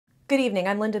Good evening.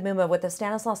 I'm Linda Mumma with the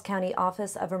Stanislaus County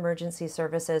Office of Emergency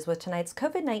Services with tonight's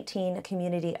COVID-19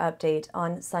 community update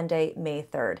on Sunday, May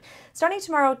 3rd. Starting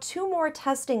tomorrow, 2 more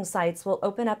testing sites will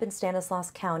open up in Stanislaus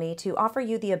County to offer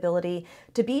you the ability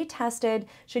to be tested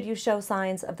should you show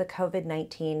signs of the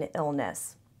COVID-19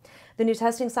 illness. The new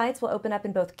testing sites will open up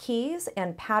in both Keys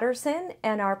and Patterson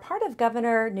and are part of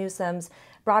Governor Newsom's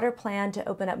broader plan to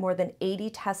open up more than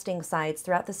 80 testing sites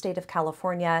throughout the state of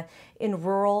California in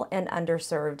rural and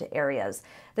underserved areas.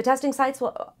 The testing sites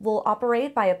will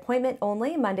operate by appointment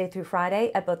only Monday through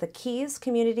Friday at both the Keys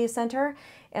Community Center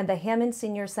and the Hammond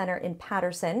Senior Center in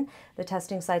Patterson. The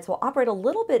testing sites will operate a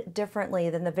little bit differently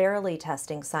than the Verily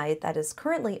testing site that is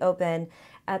currently open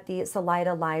at the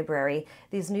Salida Library.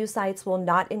 These new sites will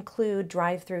not include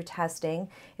drive-through testing.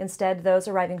 Instead, those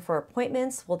arriving for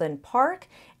appointments will then park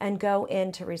and go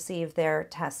in to receive their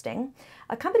testing.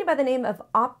 A company by the name of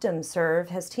OptumServe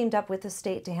has teamed up with the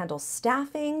state to handle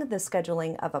staffing, the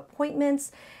scheduling of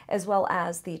appointments, as well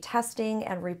as the testing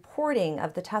and reporting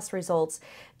of the test results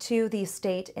to the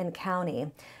state and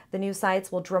county. The new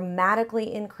sites will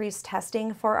dramatically increase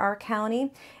testing for our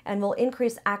county and will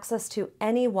increase access to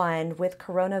anyone with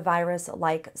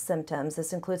coronavirus-like symptoms.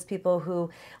 This includes people who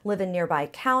live in nearby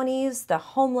counties, the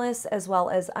homeless, as well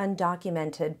as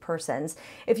undocumented persons.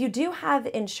 If you do have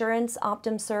insurance,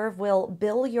 OptumServe will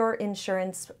bill your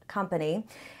insurance company,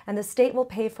 and the state will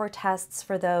pay for tests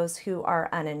for those who are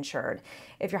uninsured.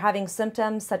 If you're having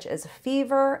symptoms such as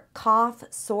fever, cough,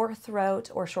 sore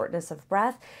throat, or shortness of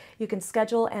breath, you can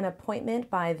schedule an appointment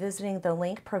by visiting the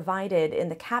link provided in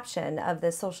the caption of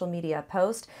this social media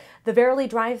post. The Verily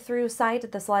drive-through site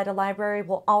at the Salida Library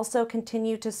will also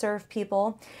continue to serve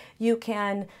people. You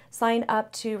can sign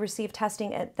up to receive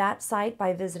testing at that site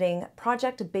by visiting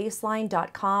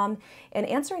projectbaseline.com and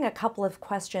answering a couple of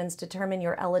questions to determine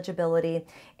your eligibility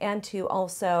and to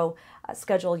also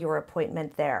schedule your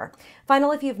appointment there.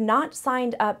 Finally, if you've not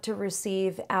signed up to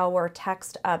receive our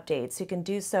text updates, you can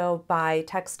do so by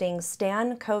texting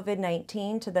STAN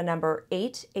COVID-19 to the number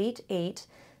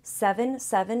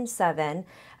 888-777.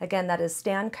 Again, that is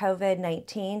STAN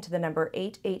COVID-19 to the number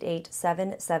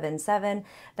 888-777.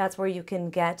 That's where you can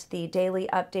get the daily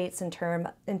updates in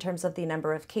terms of the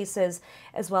number of cases,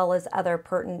 as well as other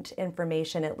pertinent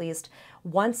information at least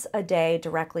once a day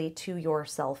directly to your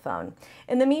cell phone.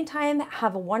 In the meantime,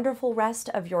 have a wonderful rest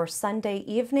of your Sunday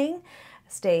evening.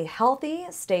 Stay healthy,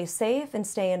 stay safe, and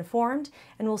stay informed,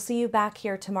 and we'll see you back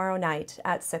here tomorrow night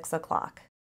at 6 o'clock.